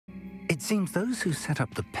It seems those who set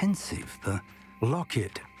up the pensive, the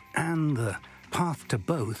locket, and the path to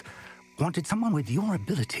both wanted someone with your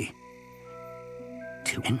ability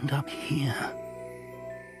to end up here.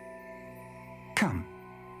 Come.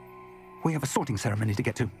 We have a sorting ceremony to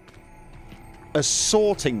get to. A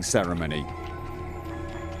sorting ceremony?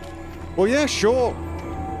 Well, yeah, sure.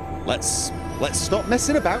 Let's stop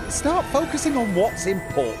messing about and start focusing on what's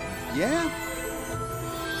important, yeah?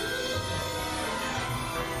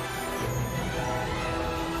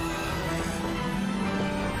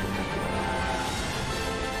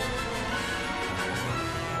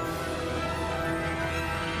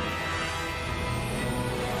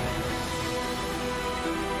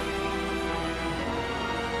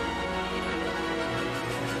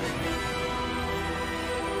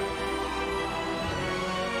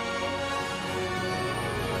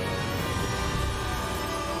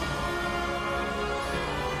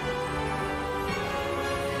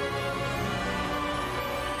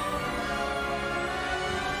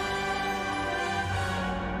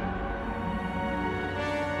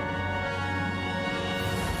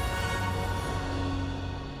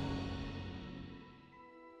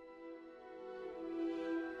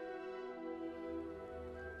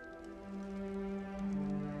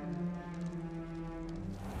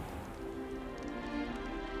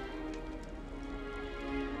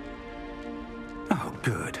 Oh,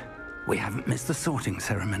 good. We haven't missed the sorting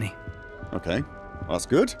ceremony. Okay, that's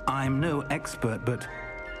good. I'm no expert, but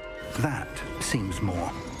that seems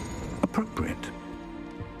more appropriate.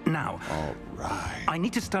 Now, all right. I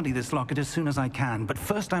need to study this locket as soon as I can, but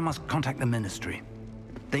first I must contact the Ministry.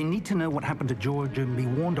 They need to know what happened to George and be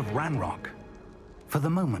warned of Ranrock. For the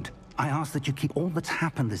moment, I ask that you keep all that's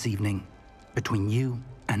happened this evening between you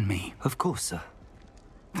and me. Of course, sir.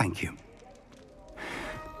 Thank you.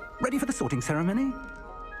 Ready for the sorting ceremony?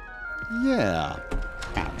 Yeah,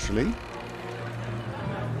 actually.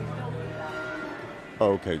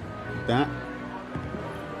 Okay, that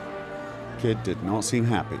kid did not seem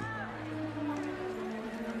happy.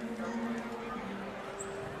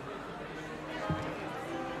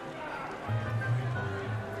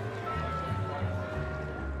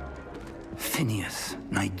 Phineas,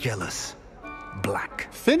 Nigellus, Black.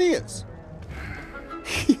 Phineas!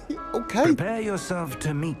 Okay. Prepare yourself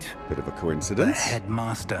to meet Bit of a the coincidence.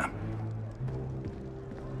 headmaster.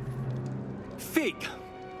 Fig,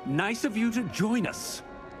 nice of you to join us.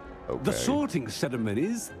 Okay. The sorting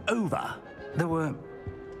ceremony's over. There were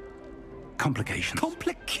complications.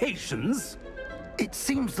 Complications? It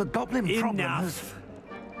seems the goblin problem has... Enough.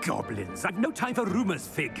 Goblins. I've no time for rumors,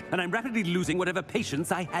 Fig, and I'm rapidly losing whatever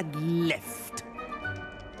patience I had left.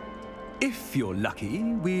 If you're lucky,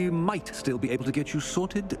 we might still be able to get you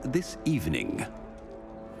sorted this evening.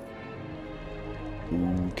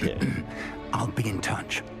 Okay. I'll be in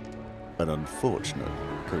touch. An unfortunate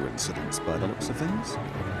coincidence by the looks of things.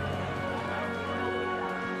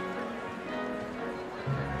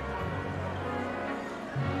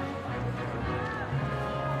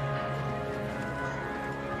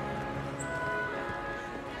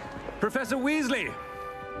 Professor Weasley,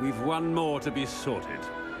 we've one more to be sorted.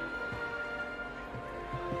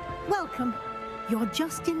 Welcome. You're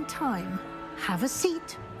just in time. Have a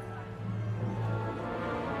seat.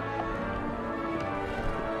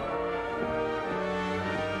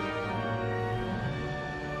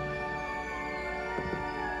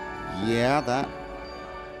 Yeah,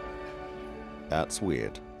 that's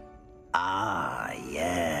weird. Ah,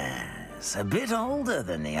 yes. A bit older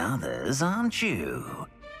than the others, aren't you?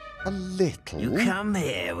 A little. You come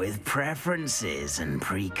here with preferences and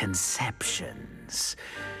preconceptions.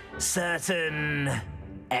 Certain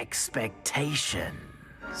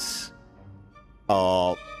expectations.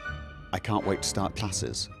 I can't wait to start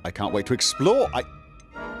classes. I can't wait to explore. I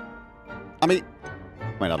mean,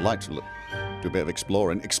 I'd like to do a bit of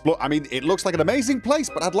exploring. I mean, it looks like an amazing place,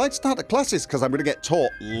 but I'd like to start the classes because I'm going to get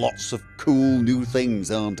taught lots of cool new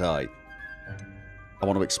things, aren't I? I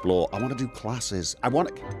want to explore. I want to do classes. I want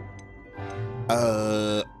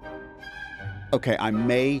to... Okay, I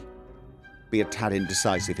may be a tad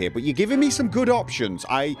indecisive here, but you're giving me some good options.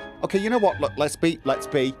 Okay, you know what? Look, let's be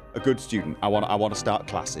a good student. I want to start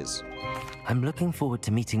classes. I'm looking forward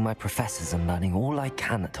to meeting my professors and learning all I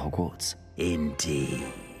can at Hogwarts.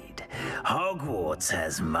 Indeed. Hogwarts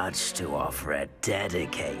has much to offer a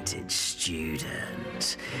dedicated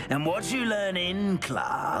student. And what you learn in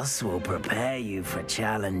class will prepare you for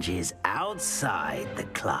challenges outside the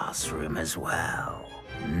classroom as well.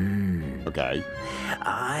 Okay.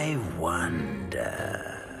 I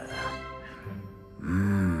wonder...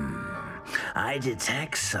 I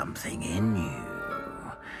detect something in you.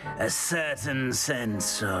 A certain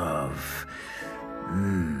sense of...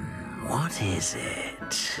 what is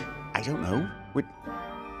it? I don't know.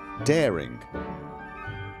 Daring.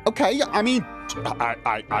 Okay, I mean,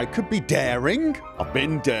 I could be daring. I've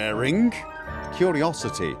been daring.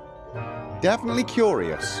 Curiosity. Definitely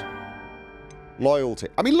curious. Loyalty.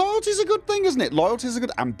 I mean, loyalty's a good thing, isn't it? Loyalty's a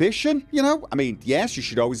good ambition, you know? I mean, yes, you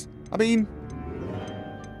should always... I mean...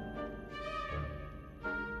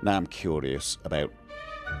 Now I'm curious about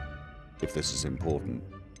if this is important.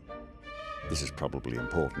 This is probably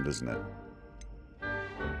important, isn't it?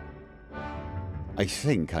 I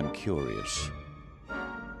think I'm curious.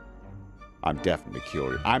 I'm definitely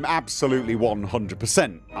curious. I'm absolutely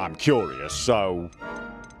 100% I'm curious, so...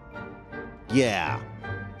 Yeah.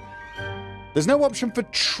 There's no option for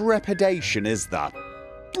trepidation, is there?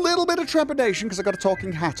 A little bit of trepidation because I got a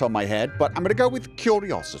talking hat on my head, but I'm going to go with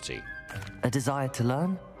curiosity. A desire to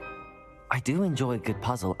learn? I do enjoy a good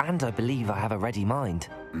puzzle, and I believe I have a ready mind.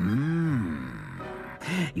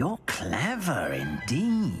 You're clever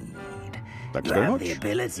indeed. Thanks You very have much. the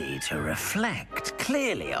ability to reflect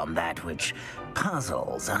clearly on that which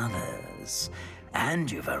puzzles others.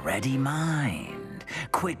 And you've a ready mind,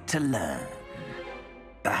 quick to learn.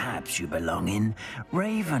 Perhaps you belong in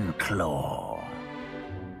Ravenclaw.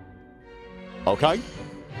 Okay.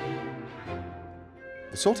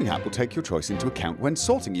 The sorting hat will take your choice into account when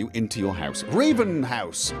sorting you into your house. Raven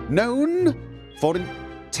House, known for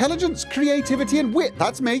intelligence, creativity, and wit.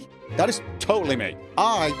 That's me. That is totally me.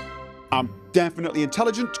 I am definitely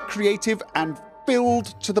intelligent, creative, and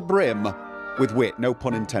filled to the brim with wit. No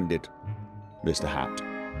pun intended, Mr. Hat.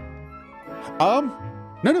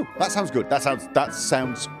 No, that sounds good. That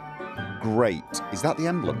sounds great. Is that the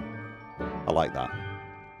emblem? I like that.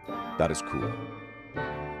 That is cool.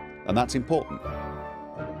 And that's important.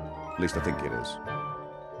 At least I think it is.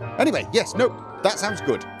 Anyway, yes, no, that sounds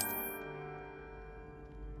good.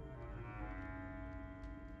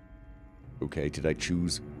 Okay, did I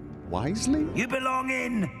choose wisely? You belong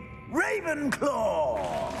in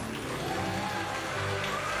Ravenclaw.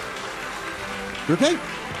 Okay.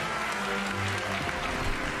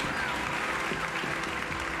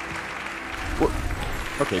 Well,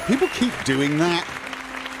 okay, people keep doing that.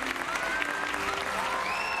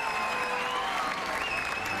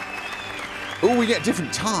 Oh, we get a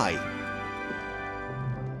different tie.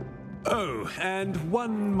 Oh, and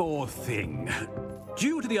one more thing.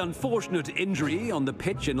 Due to the unfortunate injury on the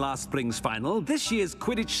pitch in last spring's final, this year's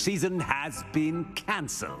Quidditch season has been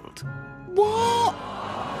cancelled. What?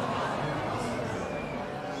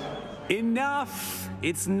 Enough!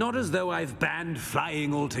 It's not as though I've banned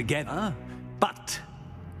flying altogether, but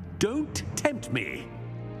don't tempt me.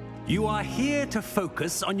 You are here to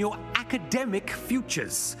focus on your academic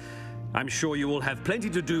futures. I'm sure you will have plenty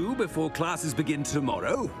to do before classes begin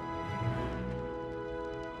tomorrow.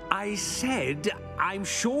 I said, I'm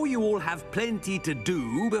sure you all have plenty to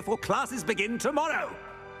do before classes begin tomorrow.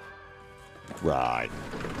 Right.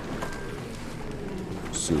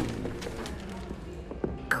 Soon.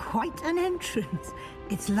 Quite an entrance.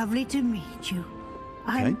 It's lovely to meet you.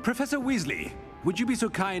 Okay. Professor Weasley, would you be so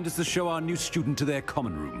kind as to show our new student to their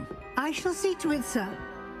common room? I shall see to it, sir.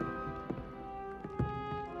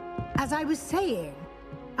 As I was saying,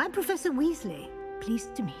 I'm Professor Weasley.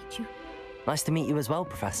 Pleased to meet you. Nice to meet you as well,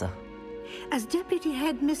 Professor. As Deputy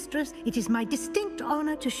Headmistress, it is my distinct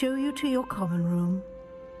honor to show you to your common room.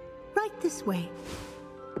 Right this way.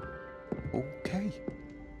 Okay.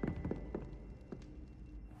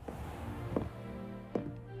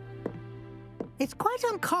 It's quite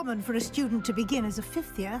uncommon for a student to begin as a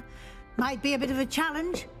fifth year. Might be a bit of a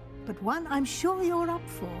challenge, but one I'm sure you're up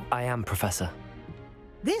for. I am, Professor.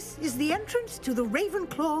 This is the entrance to the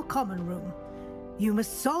Ravenclaw common room. You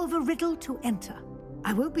must solve a riddle to enter.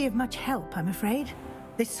 I won't be of much help, I'm afraid.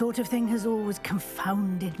 This sort of thing has always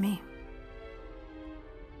confounded me.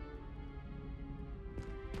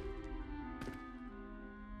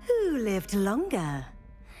 Who lived longer?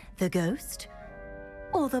 The ghost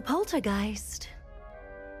or the poltergeist?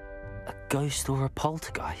 A ghost or a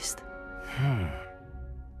poltergeist?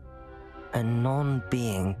 A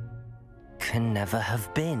non-being can never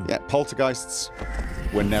have been. Yeah, poltergeists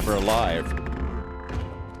were never alive.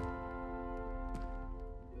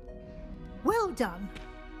 Well done.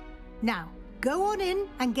 Now, go on in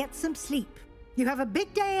and get some sleep. You have a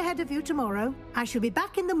big day ahead of you tomorrow. I shall be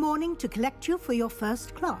back in the morning to collect you for your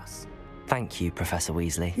first class. Thank you, Professor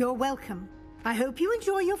Weasley. You're welcome. I hope you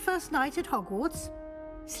enjoy your first night at Hogwarts.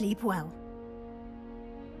 Sleep well.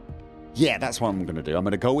 Yeah, that's what I'm going to do. I'm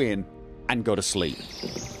going to go in and go to sleep.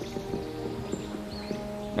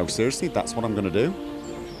 No, seriously, that's what I'm going to do?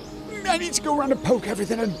 I need to go around and poke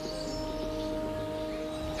everything and...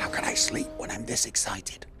 How can I sleep when I'm this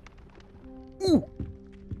excited? Ooh.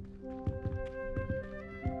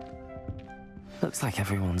 Looks like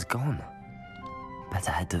everyone's gone.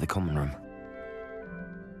 Better head to the common room.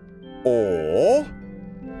 Or...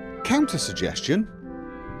 Counter suggestion.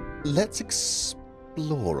 Let's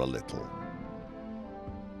explore a little.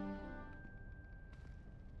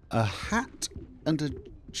 A hat and a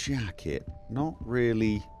jacket. Not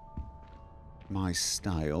really my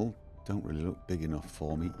style. Don't really look big enough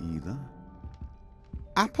for me either.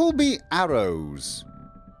 Appleby arrows.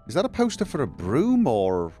 Is that a poster for a broom,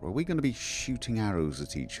 or are we going to be shooting arrows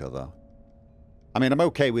at each other? I mean, I'm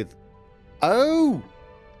okay with... Oh!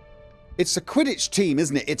 It's a Quidditch team,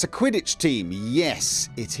 isn't it? It's a Quidditch team. Yes,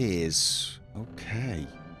 it is. Okay.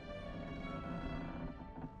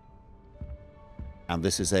 And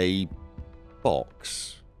this is a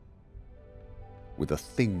box with a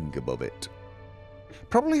thing above it.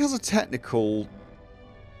 Probably has a technical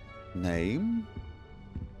name.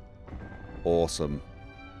 Awesome.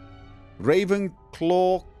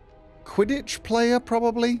 Ravenclaw Quidditch player,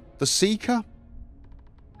 probably? The Seeker?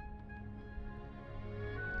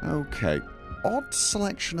 Okay. Odd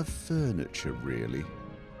selection of furniture, really.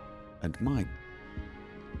 And my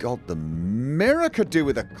God, the mirror could do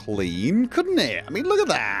with a clean, couldn't it? I mean, look at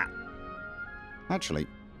that. Actually,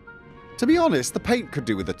 to be honest, the paint could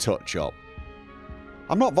do with a touch-up.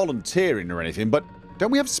 I'm not volunteering or anything, but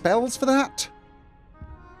don't we have spells for that?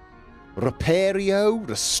 Repario,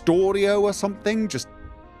 Restorio or something? Just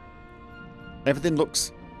everything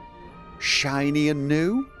looks shiny and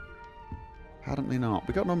new? Apparently not.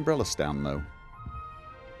 We got an umbrella stand, though.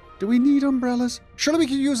 Do we need umbrellas? Surely we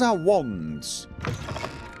could use our wands.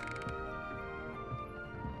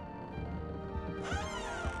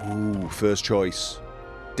 Ooh, first choice.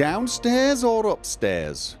 Downstairs or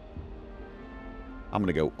upstairs? I'm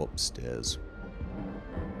going to go upstairs.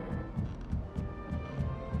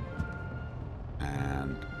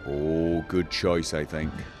 And, oh, good choice, I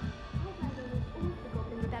think.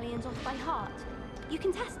 Rebellions off by heart. You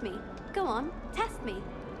can test me. Go on, test me.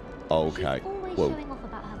 Okay. She's always Whoa. showing off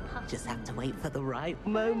about her puff. Just have to wait for the right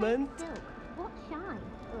moment. Silk. What shine?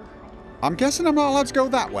 I'm guessing I'm not allowed to go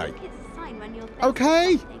that way. It's a sign when you're thirsty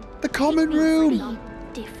Okay. for something. The common room.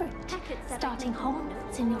 Different. Heck, it's Starting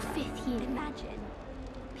Hogwarts in your 5th year. Imagine.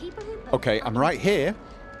 People who book Okay, I'm right here,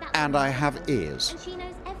 That's and what I have happens. ears. And she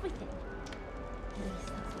knows everything. At least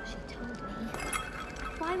that's what she told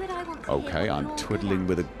me. Why would I want to hear Okay, what I'm you're twiddling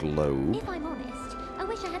good with at? a globe. If I'm honest, I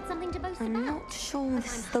wish I had something to boast I'm about. not sure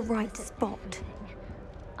this is the right spot.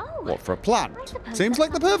 Oh, What, for a plant? I suppose Seems that's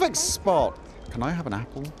like the something perfect to boast spot. about. Can I have an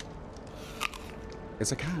apple?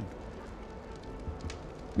 Yes, I can.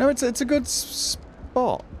 No, it's a good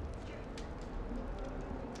spot.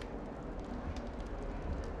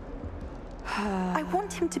 I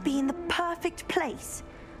want him to be in the perfect place.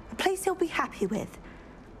 A place he'll be happy with.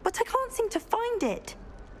 But I can't seem to find it.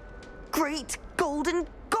 Great golden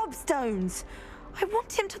gobstones! I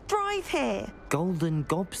want him to thrive here. Golden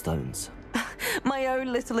gobstones. My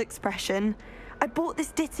own little expression. I bought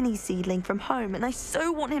this Dittany seedling from home and I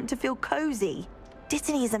so want him to feel cozy.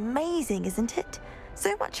 Dittany is amazing, isn't it?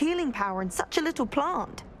 So much healing power in such a little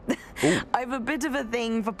plant. I've a bit of a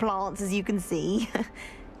thing for plants, as you can see.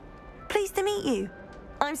 Pleased to meet you.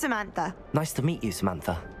 I'm Samantha. Nice to meet you,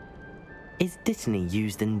 Samantha. Is Dittany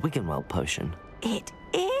used in Wiggenweld potion? It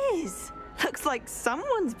is. Looks like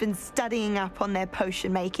someone's been studying up on their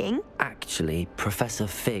potion making. Actually, Professor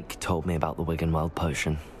Fig told me about the Wiggenweld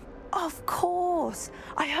potion. Of course.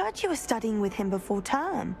 I heard you were studying with him before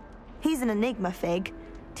term. He's an enigma, Fig.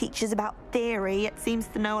 Teaches about theory, yet seems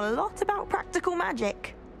to know a lot about practical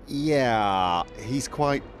magic. Yeah, he's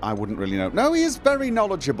quite... I wouldn't really know. No, he is very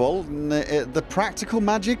knowledgeable. The practical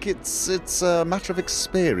magic, it's a matter of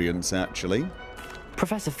experience, actually.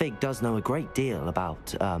 Professor Fig does know a great deal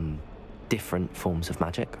about, different forms of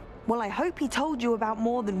magic. Well, I hope he told you about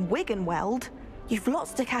more than Wiggenweld. You've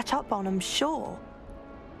lots to catch up on, I'm sure.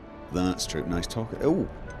 That's true. Nice talk. Oh.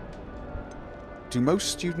 Do most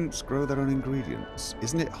students grow their own ingredients?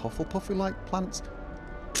 Isn't it Hufflepuff who like plants?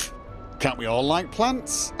 Can't we all like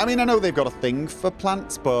plants? I mean, I know they've got a thing for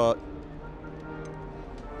plants, but...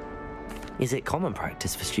 Is it common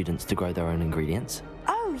practice for students to grow their own ingredients?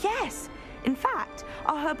 Oh, yes. In fact,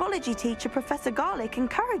 our herbology teacher, Professor Garlick,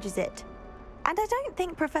 encourages it. And I don't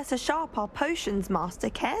think Professor Sharp, our potions master,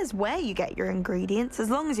 cares where you get your ingredients, as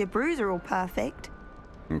long as your brews are all perfect.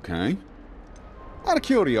 Okay. Out of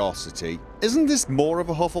curiosity, isn't this more of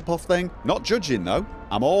a Hufflepuff thing? Not judging, though.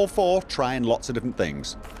 I'm all for trying lots of different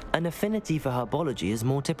things. An affinity for herbology is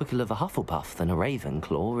more typical of a Hufflepuff than a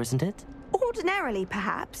Ravenclaw, isn't it? Ordinarily,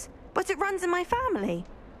 perhaps, but it runs in my family.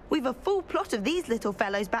 We've a full plot of these little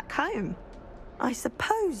fellows back home. I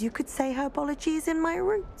suppose you could say herbology is in my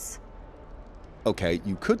roots. Okay,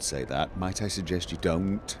 you could say that. Might I suggest you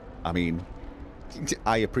don't? I mean,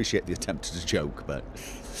 I appreciate the attempt at a joke, but...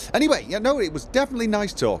 Anyway, yeah, no, it was definitely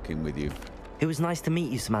nice talking with you. It was nice to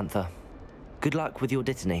meet you, Samantha. Good luck with your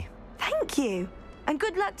Dittany. Thank you. And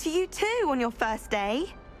good luck to you too on your first day.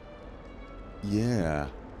 Yeah.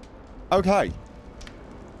 Okay.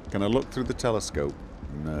 Can I look through the telescope?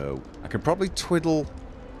 No. I can probably twiddle...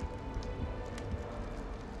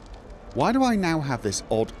 Why do I now have this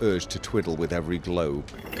odd urge to twiddle with every globe?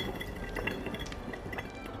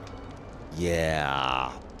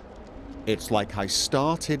 Yeah. It's like I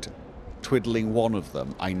started twiddling one of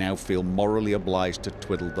them. I now feel morally obliged to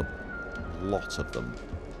twiddle the lot of them.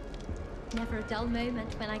 Never a dull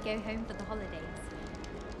moment when I go home for the holidays.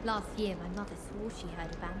 Last year, my mother swore she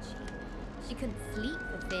heard a banshee. She couldn't sleep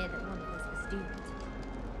for fear that one of us was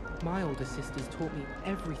doomed. My older sisters taught me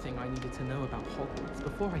everything I needed to know about Hogwarts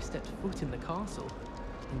before I stepped foot in the castle,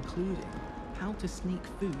 including how to sneak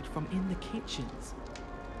food from in the kitchens.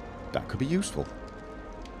 That could be useful.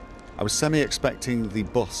 I was semi-expecting the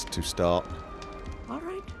bus to start. All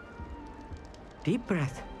right. Deep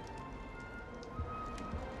breath.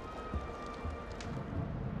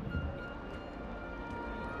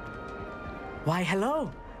 Why,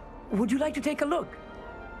 hello. Would you like to take a look?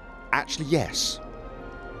 Actually, yes.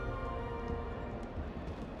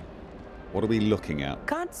 What are we looking at?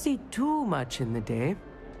 Can't see too much in the day.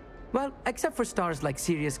 Well, except for stars like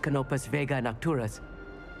Sirius, Canopus, Vega, and Arcturus.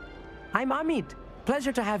 I'm Amit.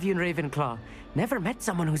 Pleasure to have you in Ravenclaw. Never met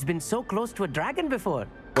someone who's been so close to a dragon before.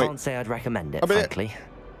 Can't say I'd recommend it, frankly.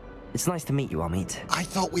 It's nice to meet you, Amit. I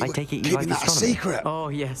thought we were take it you keeping like that a astronomy. secret. Oh,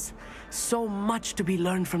 yes. So much to be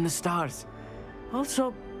learned from the stars.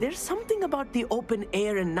 Also, there's something about the open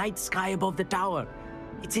air and night sky above the tower.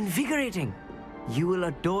 It's invigorating. You will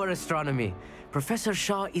adore astronomy. Professor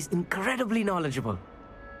Shaw is incredibly knowledgeable.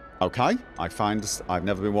 Okay, I've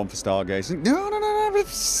never been one for stargazing. No.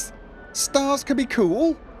 Stars can be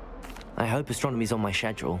cool. I hope astronomy's on my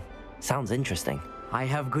schedule. Sounds interesting. I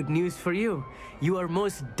have good news for you. You are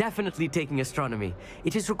most definitely taking astronomy.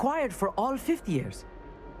 It is required for all 5th years.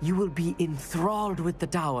 You will be enthralled with the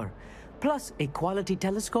tower. Plus, a quality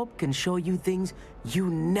telescope can show you things you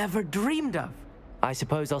never dreamed of. I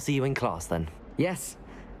suppose I'll see you in class then. Yes.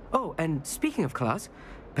 Oh, and speaking of class,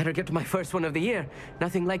 better get to my first one of the year.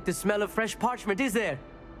 Nothing like the smell of fresh parchment, is there?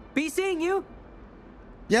 Be seeing you.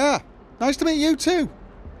 Yeah, nice to meet you too.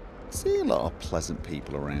 See a lot of pleasant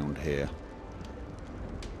people around here.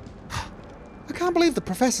 I can't believe the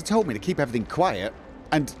professor told me to keep everything quiet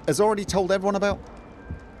and has already told everyone about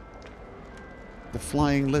the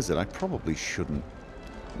flying lizard. I probably shouldn't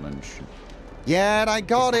mention. Yeah, I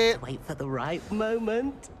got it. Wait for the right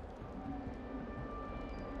moment.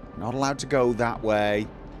 Not allowed to go that way.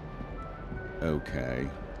 Okay.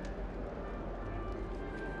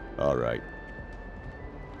 All right.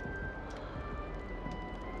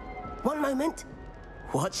 One moment.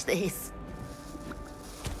 Watch this.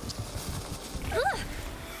 Ugh!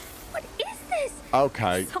 What is this?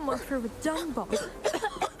 Okay. Someone threw a dung bomb.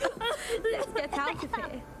 Let's get out of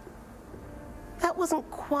here. That wasn't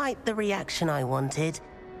quite the reaction I wanted.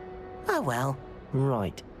 Oh well.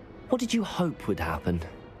 Right. What did you hope would happen?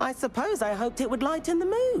 I suppose I hoped it would lighten the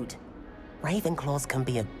mood. Ravenclaws can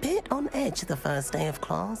be a bit on edge the first day of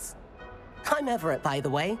class. I'm Everett, by the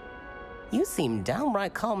way. You seem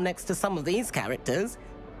downright calm next to some of these characters,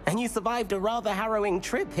 and you survived a rather harrowing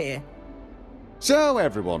trip here. So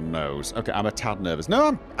everyone knows. Okay, I'm a tad nervous.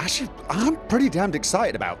 No, I'm pretty damned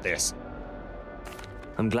excited about this.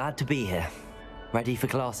 I'm glad to be here. Ready for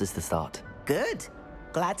classes to start. Good.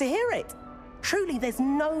 Glad to hear it. Truly, there's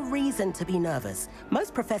no reason to be nervous.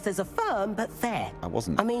 Most professors are firm but fair. I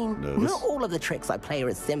wasn't nervous. Not all of the tricks I play are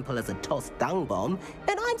as simple as a tossed dung bomb,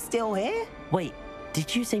 and I'm still here. Wait,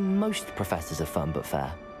 did you say most professors are fun but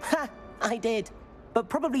fair? Ha! I did. But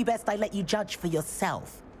probably best I let you judge for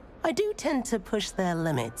yourself. I do tend to push their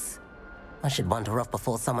limits. I should wander off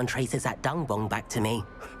before someone traces that dung bomb back to me.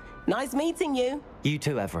 Nice meeting you. You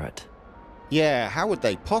too, Everett. Yeah, how would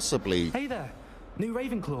they possibly... Hey there, new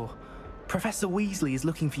Ravenclaw. Professor Weasley is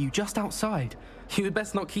looking for you just outside. You had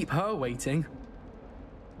best not keep her waiting.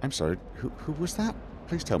 I'm sorry, who was that?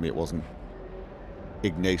 Please tell me it wasn't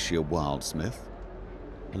Ignatia Wildsmith.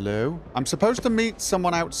 Hello? I'm supposed to meet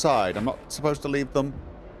someone outside. I'm not supposed to leave them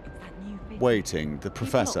waiting. The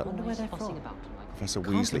professor. About. Professor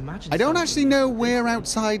Can't Weasley. imagine I don't something actually know like where this.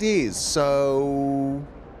 outside is, so...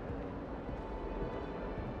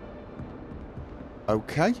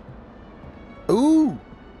 Okay. Ooh!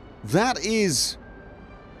 That is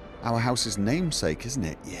our house's namesake, isn't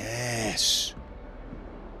it? Yes!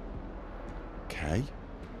 Okay.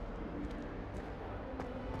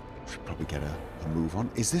 Should probably get a move on.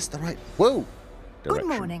 Is this the right... Whoa! Good Direction.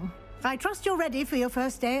 morning. I trust you're ready for your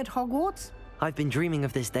first day at Hogwarts? I've been dreaming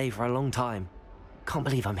of this day for a long time. Can't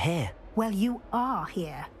believe I'm here. Well, you are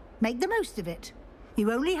here. Make the most of it.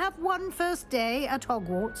 You only have one first day at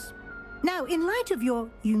Hogwarts. Now, in light of your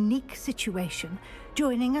unique situation,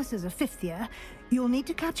 joining us as a fifth year, you'll need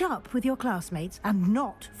to catch up with your classmates and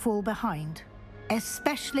not fall behind.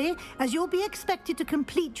 Especially as you'll be expected to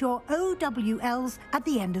complete your OWLs at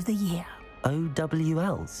the end of the year.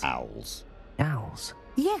 OWLs? Owls. Owls?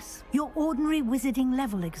 Yes, your ordinary wizarding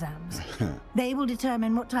level exams. They will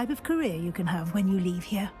determine what type of career you can have when you leave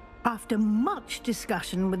here. After much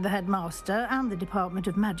discussion with the headmaster and the Department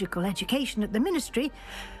of Magical Education at the Ministry,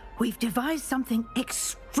 we've devised something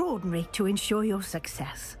extraordinary to ensure your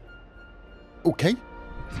success. Okay.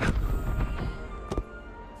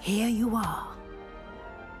 Here you are.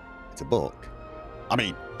 It's a book. I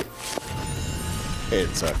mean,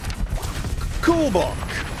 it's a cool book.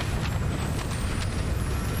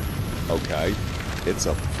 Okay, it's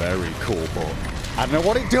a very cool book. I don't know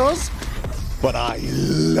what it does, but I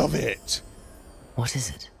love it. What is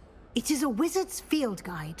it? It is a wizard's field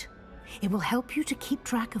guide. It will help you to keep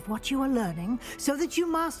track of what you are learning so that you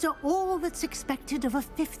master all that's expected of a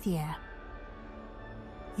fifth year.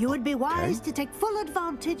 You would be wise to take full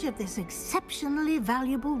advantage of this exceptionally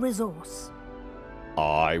valuable resource.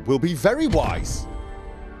 I will be very wise.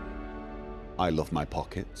 I love my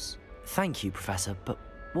pockets. Thank you, Professor, but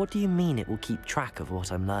what do you mean it will keep track of what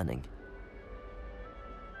I'm learning?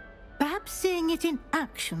 Perhaps seeing it in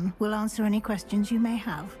action will answer any questions you may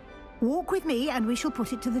have. Walk with me and we shall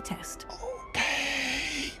put it to the test.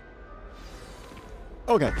 Okay.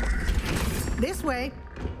 Okay. This way.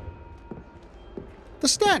 The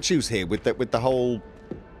statues here with the whole...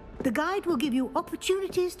 The guide will give you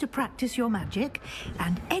opportunities to practice your magic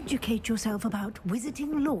and educate yourself about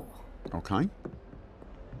wizarding lore. Okay.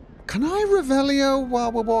 Can I Revelio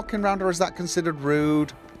while we're walking around, or is that considered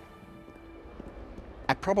rude?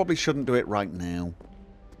 I probably shouldn't do it right now.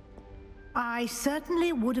 I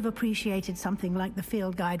certainly would have appreciated something like the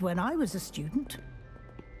field guide when I was a student.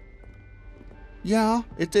 Yeah,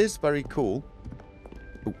 it is very cool.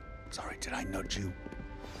 Oh, sorry, did I nudge you?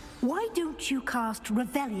 Why don't you cast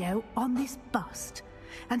Revelio on this bust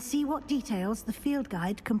and see what details the field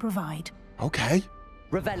guide can provide? Okay.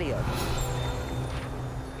 Revelio.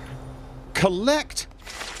 Collect...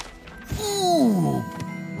 Ooh!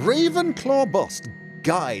 Ravenclaw bust.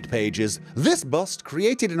 Guide pages. This bust,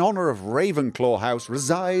 created in honor of Ravenclaw House,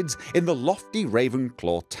 resides in the lofty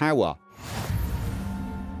Ravenclaw Tower.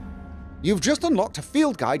 You've just unlocked a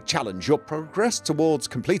field guide challenge. Your progress towards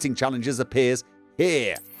completing challenges appears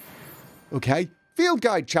here. Okay. Field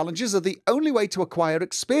guide challenges are the only way to acquire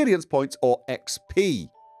experience points or XP.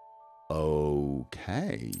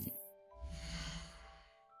 Okay.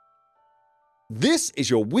 This is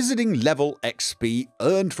your wizarding level XP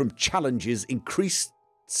earned from challenges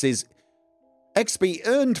XP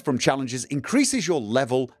earned from challenges increases your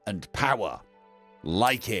level and power.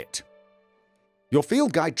 Like it. Your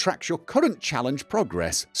field guide tracks your current challenge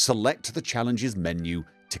progress. Select the challenges menu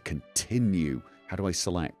to continue. How do I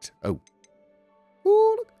select? Oh.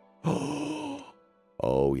 Ooh, look.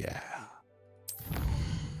 Oh, yeah.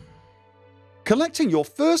 Collecting your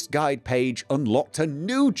first guide page unlocked a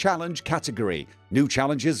new challenge category. New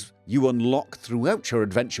challenges you unlock throughout your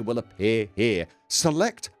adventure will appear here.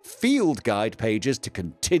 Select field guide pages to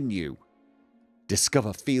continue.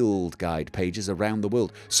 Discover field guide pages around the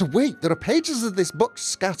world. So wait, there are pages of this book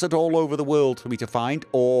scattered all over the world for me to find,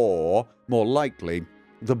 or, more likely,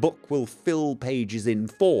 the book will fill pages in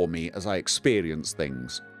for me as I experience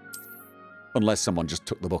things. Unless someone just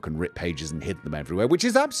took the book and ripped pages and hid them everywhere, which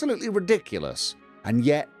is absolutely ridiculous. And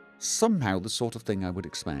yet, somehow the sort of thing I would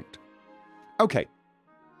expect. Okay.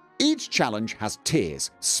 Each challenge has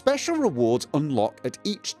tiers. Special rewards unlock at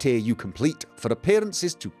each tier you complete for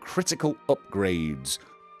appearances to critical upgrades.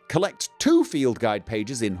 Collect 2 field guide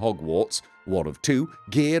pages in Hogwarts. 1 of 2.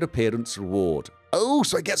 Gear appearance reward. Oh,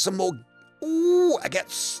 so I get some more... Ooh, I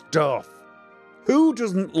get stuff. Who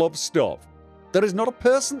doesn't love stuff? There is not a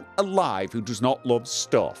person alive who does not love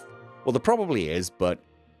stuff. Well, there probably is, but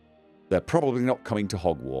they're probably not coming to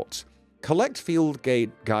Hogwarts. Collect field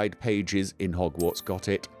guide pages in Hogwarts. Got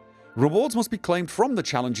it. Rewards must be claimed from the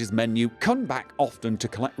challenges menu. Come back often to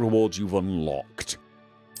collect rewards you've unlocked.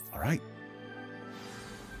 Alright.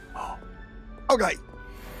 Okay.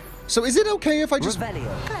 So is it okay if I just...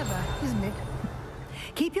 Revelio. Clever, isn't it?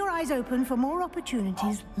 Keep your eyes open for more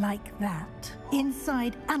opportunities like that,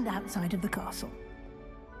 inside and outside of the castle.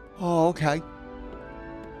 Oh, okay.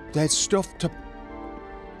 There's stuff to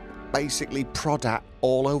basically prod at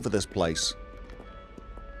all over this place.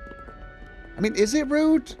 I mean, is it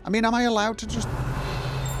rude? I mean, am I allowed to just...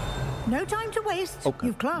 No time to waste. Okay.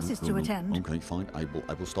 You've classes to attend. Okay, fine. I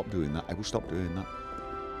will stop doing that. I will stop doing that.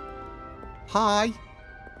 Hi.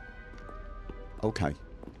 Okay.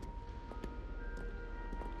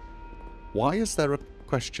 Why is there a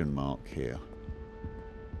question mark here?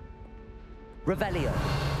 Revelio.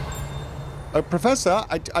 Professor,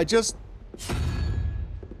 I just...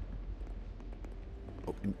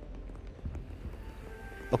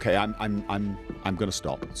 Okay, I'm gonna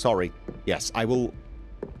stop. Sorry. Yes, I will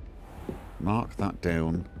mark that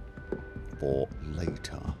down for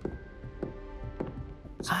later.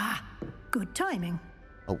 Ah, good timing.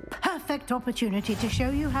 Oh. Perfect opportunity to show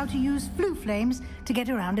you how to use flue flames to get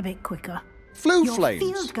around a bit quicker. Flue Your flames?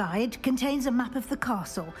 field guide contains a map of the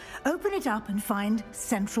castle. Open it up and find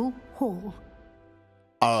Central Hall.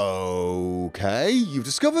 Okay, you've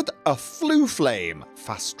discovered a flue flame.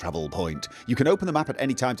 Fast travel point. You can open the map at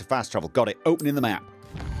any time to fast travel. Got it. Opening the map.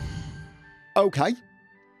 Okay.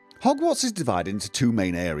 Hogwarts is divided into two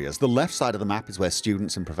main areas. The left side of the map is where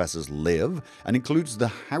students and professors live and includes the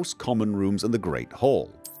House Common Rooms and the Great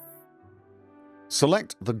Hall.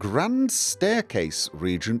 Select the Grand Staircase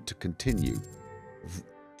region to continue.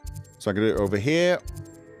 So I can do it over here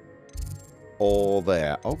or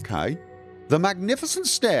there. Okay. The Magnificent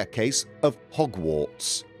Staircase of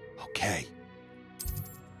Hogwarts. Okay.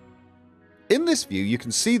 In this view, you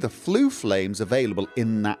can see the flue flames available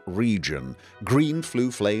in that region. Green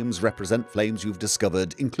flue flames represent flames you've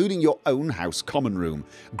discovered, including your own house common room.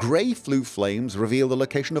 Grey flue flames reveal the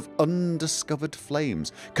location of undiscovered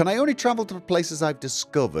flames. Can I only travel to the places I've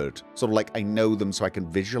discovered? Sort of like I know them so I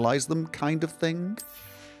can visualize them kind of thing?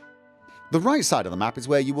 The right side of the map is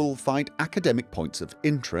where you will find academic points of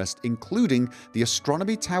interest, including the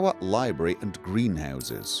Astronomy Tower, Library and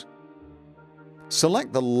Greenhouses.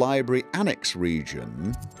 Select the Library Annex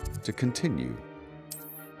region to continue.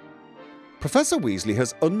 Professor Weasley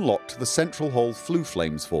has unlocked the Central Hall flue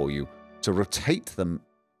flames for you. To rotate them...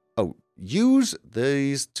 Oh, use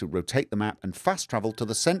these to rotate the map and fast travel to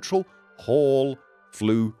the Central Hall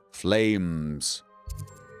flue flames.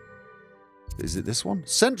 Is it this one?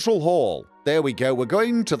 Central Hall. There we go. We're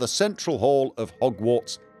going to the Central Hall of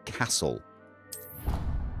Hogwarts Castle.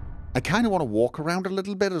 I kind of want to walk around a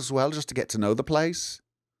little bit as well, just to get to know the place.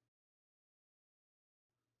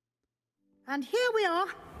 And here we are.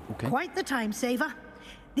 Okay. Quite the time saver.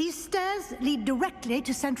 These stairs lead directly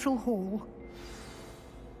to Central Hall.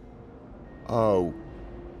 Oh.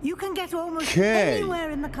 You can get almost Okay. anywhere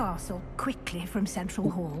in the castle quickly from Central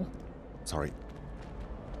Hall. Sorry.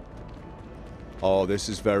 Oh, this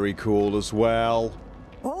is very cool as well.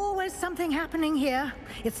 Always something happening here.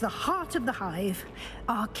 It's the heart of the hive.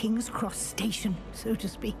 Our King's Cross station, so to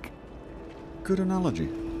speak. Good analogy.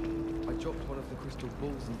 I dropped one of the crystal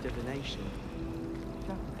balls in divination.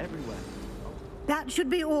 They're everywhere. That should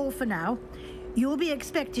be all for now. You'll be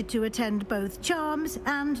expected to attend both Charms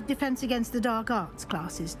and Defense Against the Dark Arts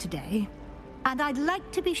classes today. And I'd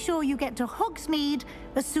like to be sure you get to Hogsmeade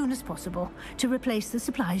as soon as possible to replace the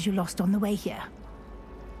supplies you lost on the way here.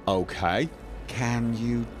 Okay. Can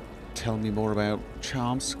you tell me more about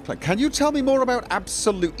Charms? Can you tell me more about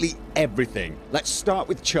absolutely everything? Let's start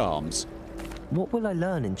with Charms. What will I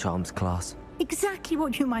learn in Charms class? Exactly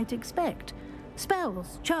what you might expect.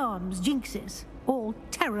 Spells, charms, jinxes, all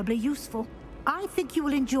terribly useful. I think you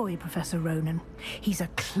will enjoy Professor Ronan. He's a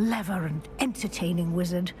clever and entertaining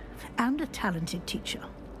wizard, and a talented teacher.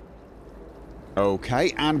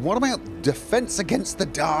 Okay, and what about Defense Against the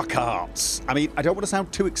Dark Arts? I mean, I don't want to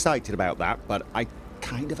sound too excited about that, but I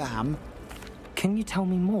kind of am. Can you tell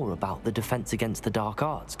me more about the Defense Against the Dark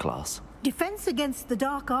Arts class? Defense Against the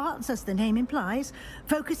Dark Arts, as the name implies,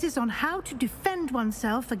 focuses on how to defend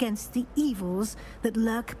oneself against the evils that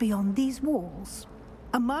lurk beyond these walls.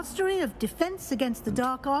 A mastery of Defense Against the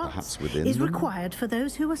Dark Arts is required for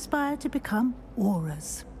those who aspire to become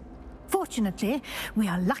auras. Fortunately, we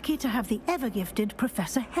are lucky to have the ever-gifted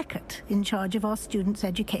Professor Hecat in charge of our students'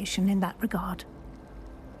 education in that regard.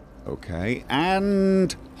 Okay,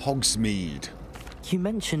 and Hogsmeade. You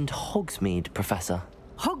mentioned Hogsmeade, Professor.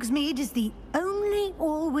 Hogsmeade is the only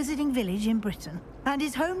all-wizarding village in Britain, and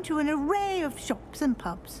is home to an array of shops and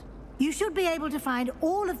pubs. You should be able to find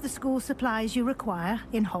all of the school supplies you require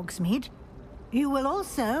in Hogsmeade. You will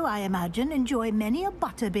also, I imagine, enjoy many a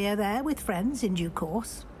butterbeer there with friends in due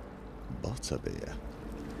course. Butterbeer.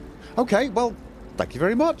 Okay, well, thank you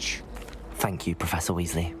very much. Thank you, Professor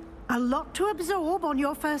Weasley. A lot to absorb on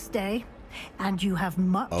your first day, and you have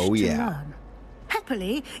much to learn.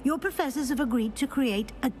 Happily, your professors have agreed to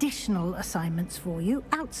create additional assignments for you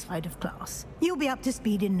outside of class. You'll be up to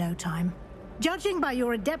speed in no time. Judging by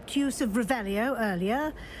your adept use of Revelio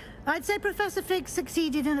earlier, I'd say Professor Fig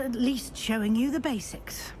succeeded in at least showing you the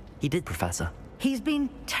basics. He did, Professor. He's been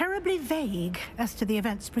terribly vague as to the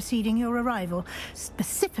events preceding your arrival,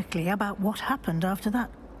 specifically about what happened after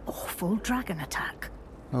that awful dragon attack.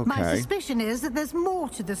 Okay. My suspicion is that there's more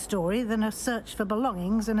to the story than a search for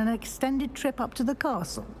belongings and an extended trip up to the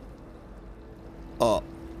castle. Okay,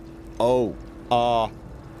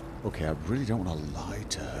 I really don't want to lie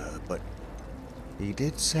to her, but he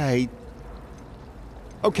did say...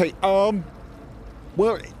 Okay,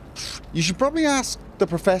 well, you should probably ask the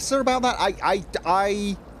professor about that.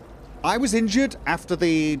 I was injured after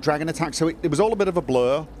the dragon attack, so it was all a bit of a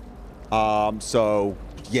blur. So,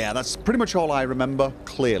 yeah, that's pretty much all I remember,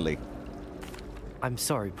 clearly. I'm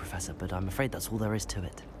sorry, Professor, but I'm afraid that's all there is to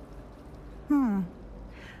it.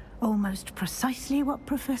 Almost precisely what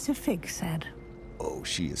Professor Fig said. Oh,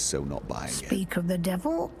 she is so not buying it. Speak of the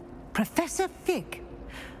devil, Professor Fig.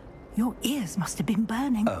 Your ears must have been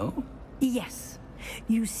burning. Oh? Yes.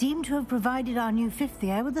 You seem to have provided our new fifth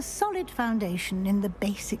year with a solid foundation in the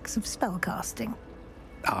basics of spellcasting.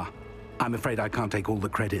 I'm afraid I can't take all the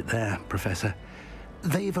credit there, Professor.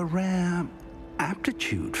 They've a rare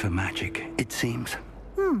aptitude for magic, it seems.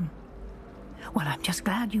 Well, I'm just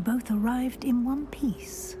glad you both arrived in one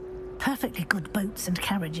piece. Perfectly good boats and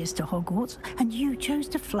carriages to Hogwarts, and you chose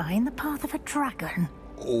to fly in the path of a dragon.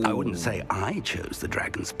 I wouldn't say I chose the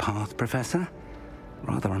dragon's path, Professor.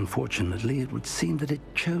 Rather unfortunately, it would seem that it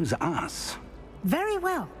chose us. Very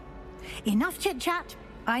well. Enough chit-chat.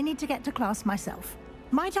 I need to get to class myself.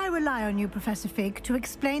 Might I rely on you, Professor Fig, to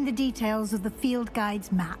explain the details of the field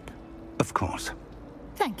guide's map? Of course.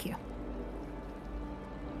 Thank you.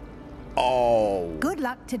 Oh. Good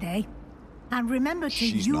luck today. And remember to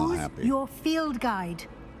She's not use happy. your field guide.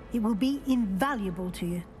 It will be invaluable to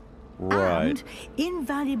you. Right. And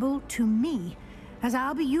invaluable to me, as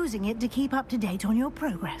I'll be using it to keep up to date on your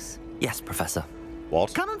progress. Yes, Professor.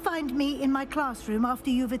 What? Come and find me in my classroom after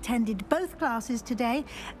you've attended both classes today,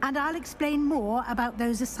 and I'll explain more about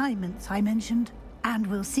those assignments I mentioned. And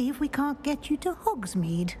we'll see if we can't get you to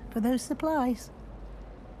Hogsmeade for those supplies.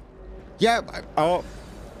 Yeah,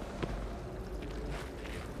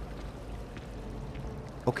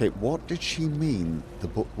 Okay, what did she mean the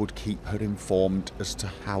book would keep her informed as to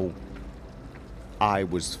how I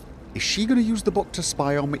was... Is she going to use the book to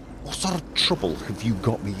spy on me? What sort of trouble have you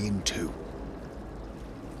got me into?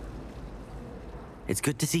 It's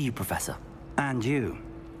good to see you, Professor. And you.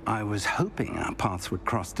 I was hoping our paths would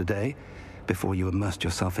cross today, before you immersed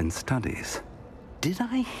yourself in studies. Did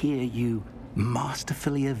I hear you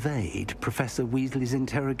masterfully evade Professor Weasley's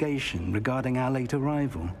interrogation regarding our late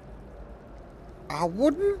arrival? I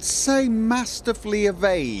wouldn't say masterfully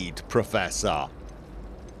evade, Professor.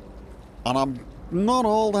 And I'm not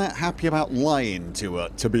all that happy about lying to her,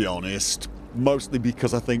 to be honest. Mostly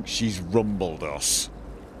because I think she's rumbled us.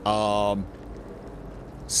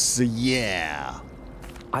 So yeah.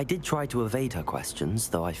 I did try to evade her questions,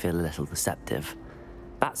 though I feel a little deceptive.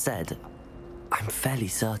 That said, I'm fairly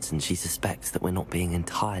certain she suspects that we're not being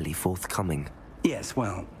entirely forthcoming. Yes,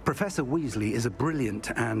 well, Professor Weasley is a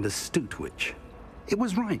brilliant and astute witch. It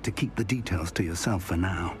was right to keep the details to yourself for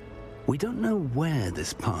now. We don't know where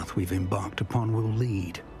this path we've embarked upon will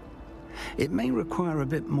lead. It may require a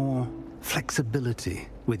bit more flexibility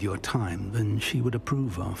with your time than she would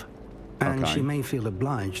approve of. And she may feel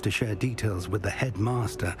obliged to share details with the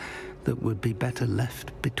headmaster that would be better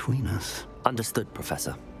left between us. Understood,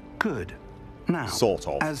 Professor. Good. Now, sort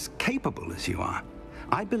of. As capable as you are,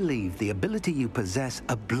 I believe the ability you possess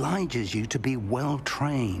obliges you to be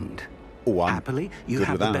well-trained. Oh, I'm Happily, you good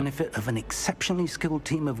have with the that. benefit of an exceptionally skilled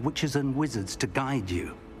team of witches and wizards to guide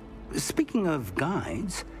you. Speaking of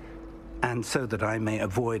guides, and so that I may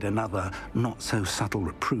avoid another not-so-subtle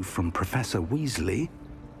reproof from Professor Weasley,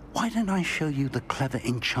 why don't I show you the clever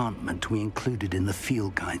enchantment we included in the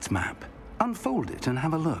field guide's map? Unfold it and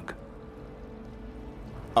have a look.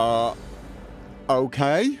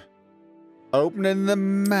 Okay. Opening the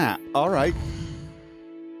map. Alright.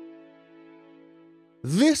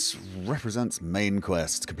 This represents main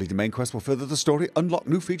quest. Completing main quest will further the story, unlock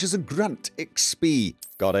new features, and grant XP.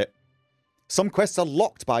 Got it. Some quests are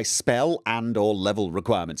locked by spell and or level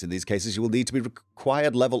requirements. In these cases, you will need to be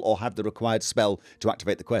required level or have the required spell to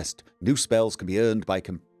activate the quest. New spells can be earned by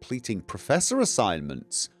completing professor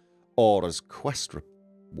assignments or as quest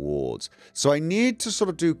rewards. So I need to sort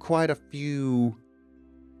of do quite a few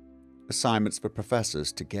assignments for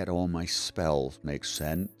professors to get all my spells. Makes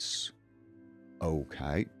sense.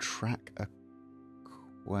 Okay, track a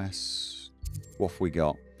quest. What have we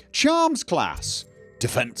got? Charms class.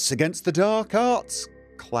 Defense against the dark arts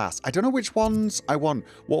class. I don't know which ones I want.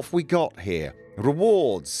 What have we got here?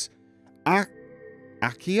 Rewards.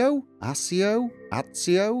 Accio? Asio?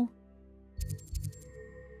 Azio?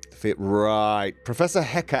 Fit right. Professor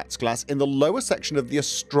Hecat's class in the lower section of the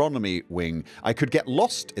astronomy wing. I could get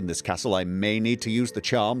lost in this castle. I may need to use the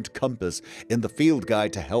charmed compass in the field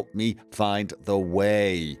guide to help me find the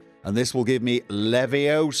way. And this will give me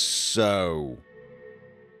Levioso.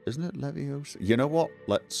 Isn't it Leviosa? You know what?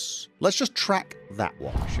 Let's just track that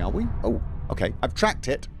one, shall we? Oh, okay. I've tracked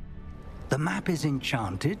it. The map is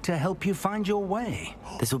enchanted to help you find your way.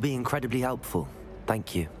 This will be incredibly helpful.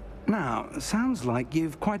 Thank you. Now, sounds like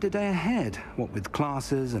you've quite a day ahead, what with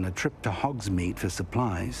classes and a trip to Hogsmeade for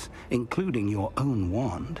supplies, including your own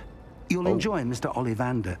wand. You'll enjoy Mr.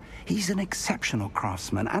 Ollivander. He's an exceptional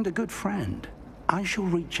craftsman and a good friend. I shall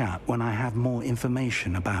reach out when I have more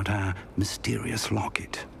information about our mysterious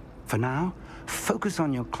locket. For now, focus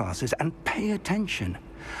on your classes and pay attention.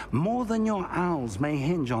 More than your owls may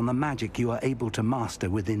hinge on the magic you are able to master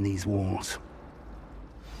within these walls.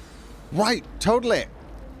 Right, totally.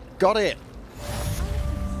 Got it.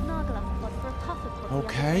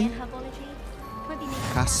 Okay.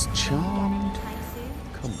 Cast charmed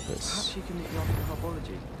compass.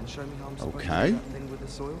 Okay.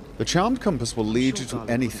 The charmed compass will lead you to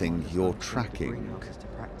anything you're tracking.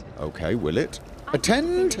 Okay, will it?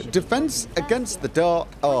 Attend defense against the dark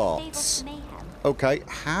arts. Okay,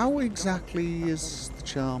 how exactly is the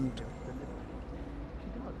charmed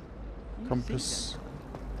compass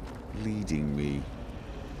leading me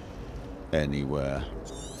anywhere?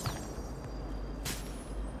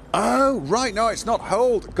 Oh, right, no, it's not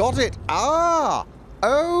hold. Got it. Ah,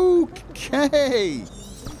 okay.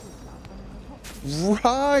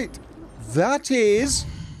 Right. That is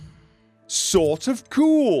sort of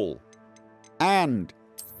cool. And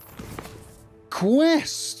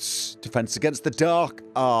quests. Defense against the dark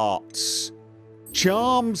arts.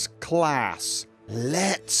 Charms class.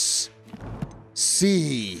 Let's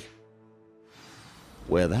see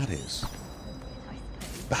where that is.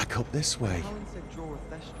 Back up this way.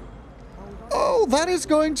 Oh, that is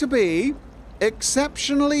going to be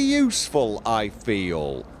exceptionally useful, I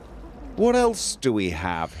feel. What else do we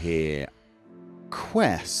have here?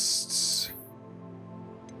 Quests.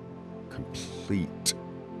 Complete.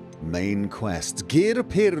 Main quest. Gear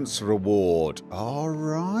appearance reward.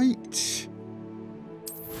 Alright.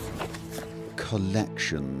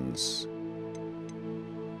 Collections.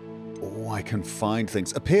 Oh, I can find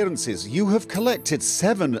things. Appearances. You have collected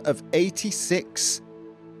 7 of 86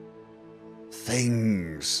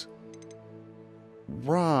 things.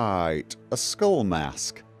 Right. A skull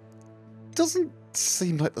mask. Doesn't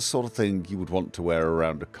seem like the sort of thing you would want to wear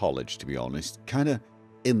around a college, to be honest. Kind of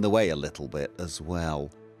in the way a little bit as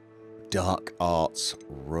well. Dark arts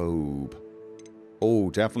robe.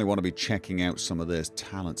 Oh, definitely want to be checking out some of those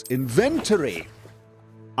talents. Inventory!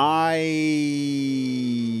 I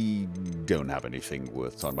don't have anything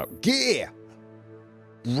worth talking about. Gear!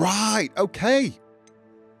 Right, okay.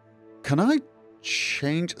 Can I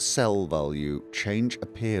change cell value, change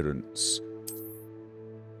appearance?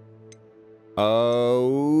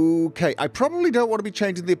 Okay, I probably don't want to be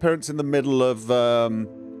changing the appearance in the middle of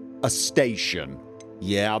a station.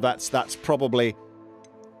 Yeah, that's probably...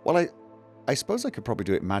 Well, I suppose I could probably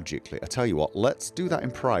do it magically. I tell you what, let's do that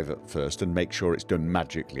in private first and make sure it's done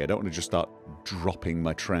magically. I don't want to just start dropping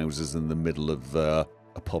my trousers in the middle of a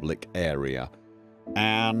public area.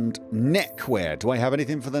 And neckwear. Do I have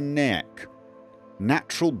anything for the neck?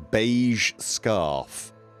 Natural beige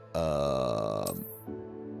scarf.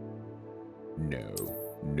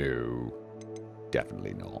 No.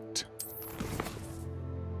 Definitely not.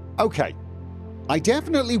 Okay. I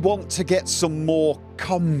definitely want to get some more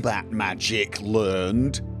combat magic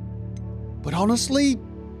learned. But honestly,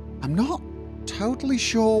 I'm not totally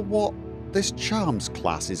sure what this charms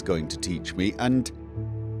class is going to teach me, and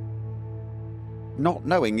not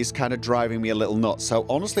knowing is kind of driving me a little nuts. So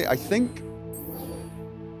honestly, I think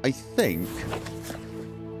I'm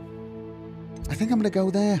going to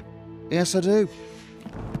go there. Yes, I do.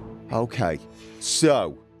 Okay,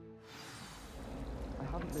 so.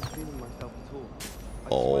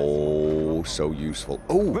 Oh, Oh, so useful.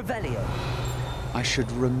 Oh, Revelio. I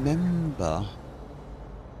should remember.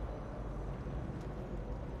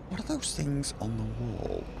 What are those things on the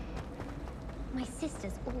wall? My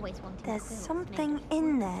sister's always wanted. There's something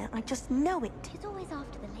in there. I just know it. She's always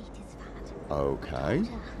after the latest fad. Okay.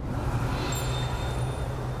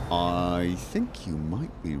 I think you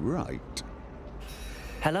might be right.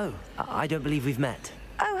 Hello. I don't believe we've met.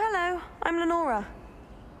 Oh, hello. I'm Lenora.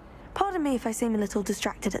 Pardon me if I seem a little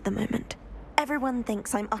distracted at the moment. Everyone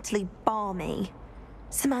thinks I'm utterly balmy.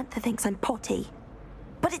 Samantha thinks I'm potty.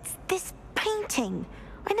 But it's this painting.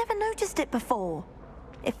 I never noticed it before.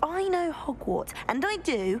 If I know Hogwarts, and I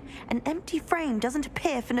do, an empty frame doesn't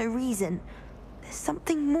appear for no reason. There's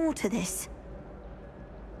something more to this.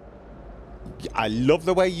 I love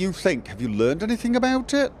the way you think. Have you learned anything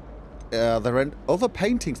about it? Are there any other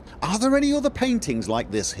paintings? Are there any other paintings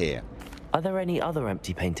like this here? Are there any other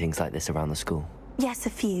empty paintings like this around the school? Yes,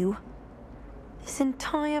 a few. This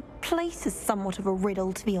entire place is somewhat of a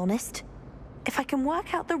riddle, to be honest. If I can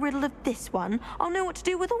work out the riddle of this one, I'll know what to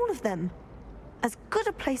do with all of them. As good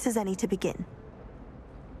a place as any to begin.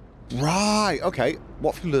 Right, okay.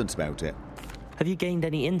 What have you learnt about it? Have you gained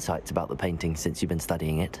any insights about the painting since you've been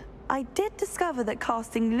studying it? I did discover that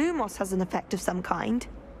casting Lumos has an effect of some kind.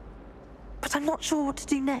 But I'm not sure what to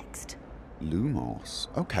do next. Lumos?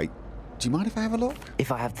 Okay. Do you mind if I have a look?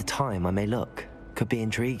 If I have the time, I may look. Could be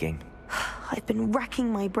intriguing. I've been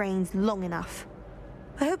racking my brains long enough.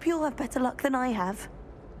 I hope you'll have better luck than I have.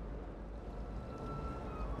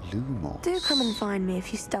 Lumos. Do come and find me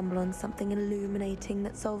if you stumble on something illuminating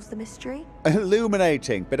that solves the mystery.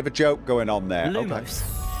 Illuminating. Bit of a joke going on there. Lumos.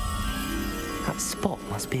 Okay. That spot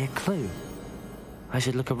must be a clue. I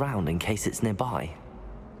should look around in case it's nearby.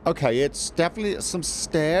 Okay, it's definitely some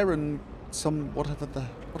stair and some whatever the...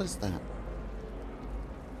 What is that?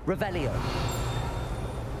 Revelio.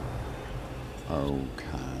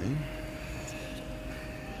 Okay.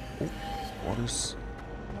 Oh, what is...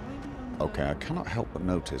 Okay, I cannot help but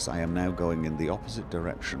notice I am now going in the opposite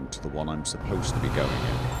direction to the one I'm supposed to be going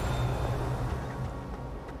in.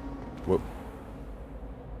 Whoa.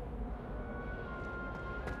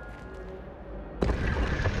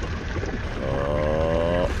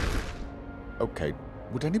 Okay,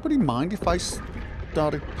 would anybody mind if I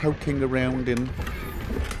started poking around in...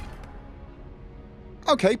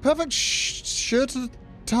 Okay, perfect shirt and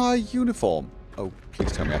tie uniform. Oh,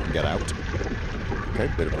 please tell me I can get out. Okay,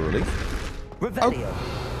 bit of a relief. Revelio.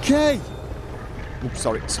 Okay! Oops,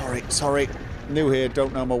 sorry. New here,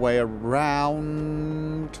 don't know my way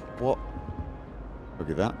around. What?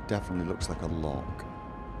 Okay, that definitely looks like a lock.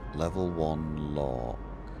 Level 1 lock.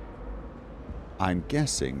 I'm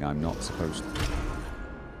guessing I'm not supposed to...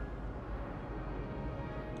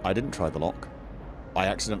 I didn't try the lock. I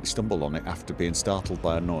accidentally stumbled on it after being startled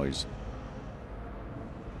by a noise.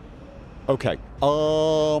 Okay.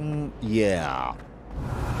 Yeah.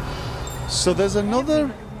 So there's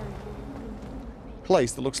another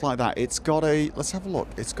place that looks like that. It's got a... Let's have a look.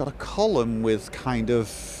 It's got a column with kind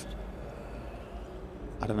of...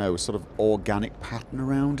 I don't know, sort of organic pattern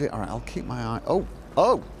around it. Alright, I'll keep my eye...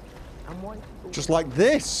 Oh! Just like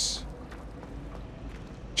this.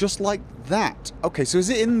 Just like that. Okay, so is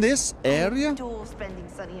it in this area? Spending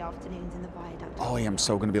sunny afternoons in the viaduct. Oh, I am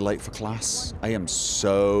so going to be late for class. I am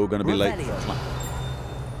so going to be late for class.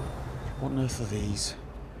 What on earth are these?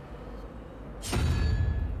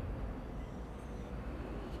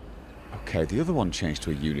 Okay, the other one changed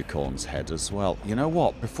to a unicorn's head as well. You know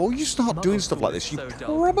what? Before you start doing stuff like this, you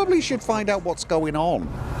probably should find out what's going on.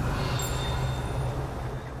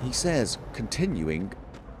 He says, continuing...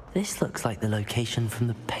 This looks like the location from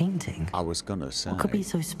the painting. I was gonna say... What could be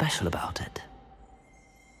so special about it?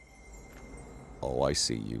 Oh, I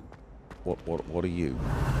see you. What are you?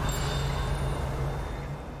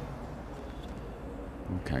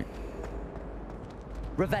 Okay.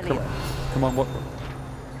 Revelio. Come on, what...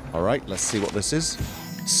 Alright, let's see what this is.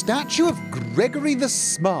 Statue of Gregory the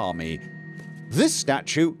Smarmy. This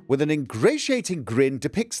statue, with an ingratiating grin,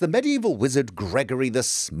 depicts the medieval wizard Gregory the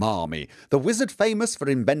Smarmy, the wizard famous for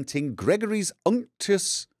inventing Gregory's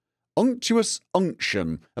unctuous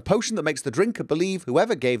unction, a potion that makes the drinker believe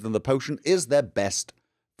whoever gave them the potion is their best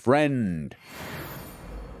friend.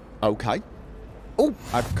 Okay. Oh,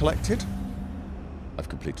 I've completed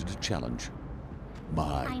a challenge.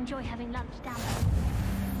 I enjoy having lunch down there.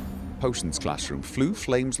 Potions classroom. Flu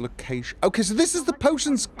Flames location. Okay, so this is the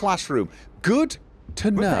potions classroom. Good to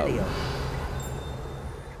know.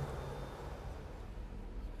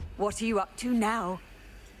 What are you up to now?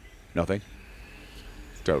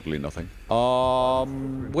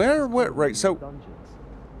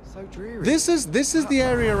 So dreary. This is the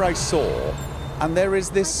area I saw, and there is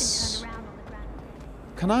this.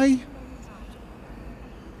 Can I?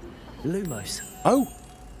 Lumos. Oh.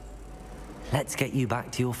 Let's get you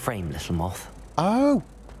back to your frame, little moth. Oh.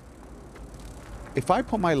 If I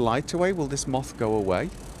put my light away, will this moth go away?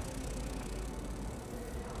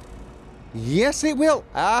 Yes, it will.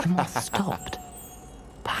 The moth stopped.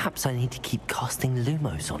 Perhaps I need to keep casting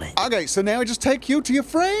Lumos on it. Okay, so now I just take you to your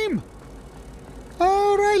frame.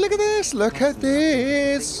 All right, look at this. Look at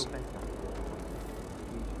this.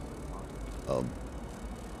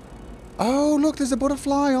 Oh, look, there's a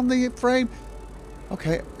butterfly on the frame.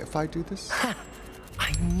 Okay, if I do this.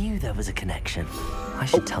 I knew there was a connection. I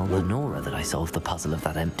should tell Lenora that I solved the puzzle of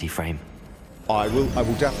that empty frame. I will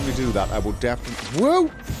definitely do that. I will definitely.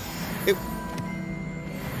 Whoa!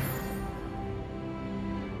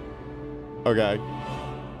 Okay.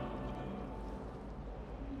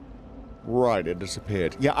 Right, it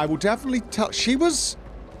disappeared. Yeah, I will definitely tell. She was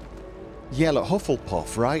yellow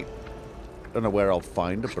Hufflepuff, right? Don't know where I'll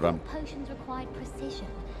find her, but I'm. Potions required precision,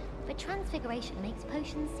 but transfiguration makes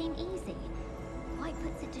potions seem easy. Quite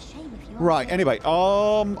puts it to shame if you. Right. Anyway,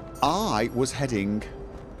 I was heading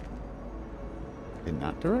in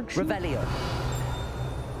that direction. Revelio.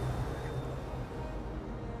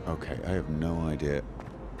 Okay, I have no idea.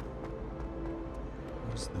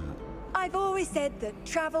 What's that? I've always said that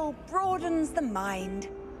travel broadens the mind.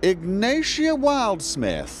 Ignatia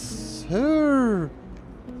Wildsmith. Her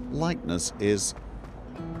likeness is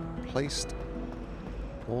placed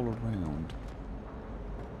all around.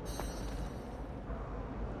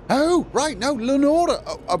 Oh, right, no, Lenora.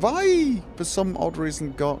 Oh, have I, for some odd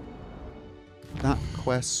reason, got that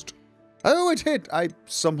quest? Oh, I did. I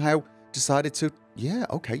somehow decided to. Yeah,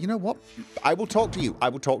 okay, you know what? I will talk to you. I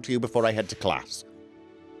will talk to you before I head to class.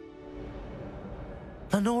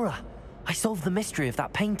 Lenora, I solved the mystery of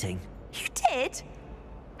that painting. You did?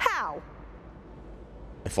 How?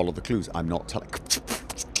 I followed the clues. I'm not telling.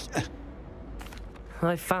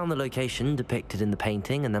 I found the location depicted in the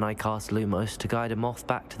painting, and then I cast Lumos to guide a moth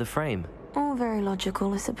back to the frame. All very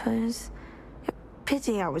logical, I suppose.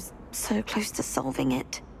 Pity I was so close to solving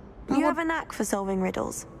it. You have a knack for solving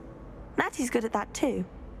riddles. Natty's good at that too.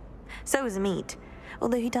 So is Amit,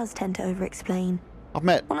 although he does tend to over-explain. I've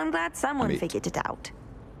met. Well, I'm glad someone figured it out.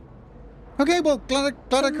 Okay, well, glad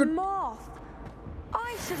I could. Moth!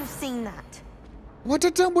 I should have seen that. What?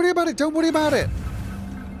 Don't worry about it. Don't worry about it.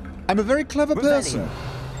 I'm a very clever person.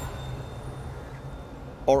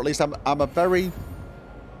 Or at least I'm a very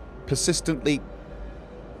persistently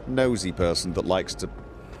nosy person that likes to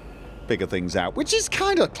figure things out, which is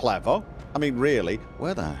kind of clever. I mean, really.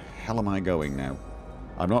 Where the hell am I going now?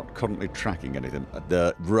 I'm not currently tracking anything.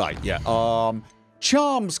 Right, yeah.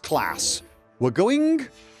 Charms class. We're going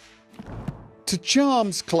to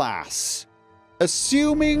Charms class.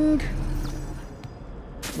 Assuming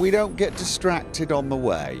we don't get distracted on the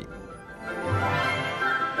way.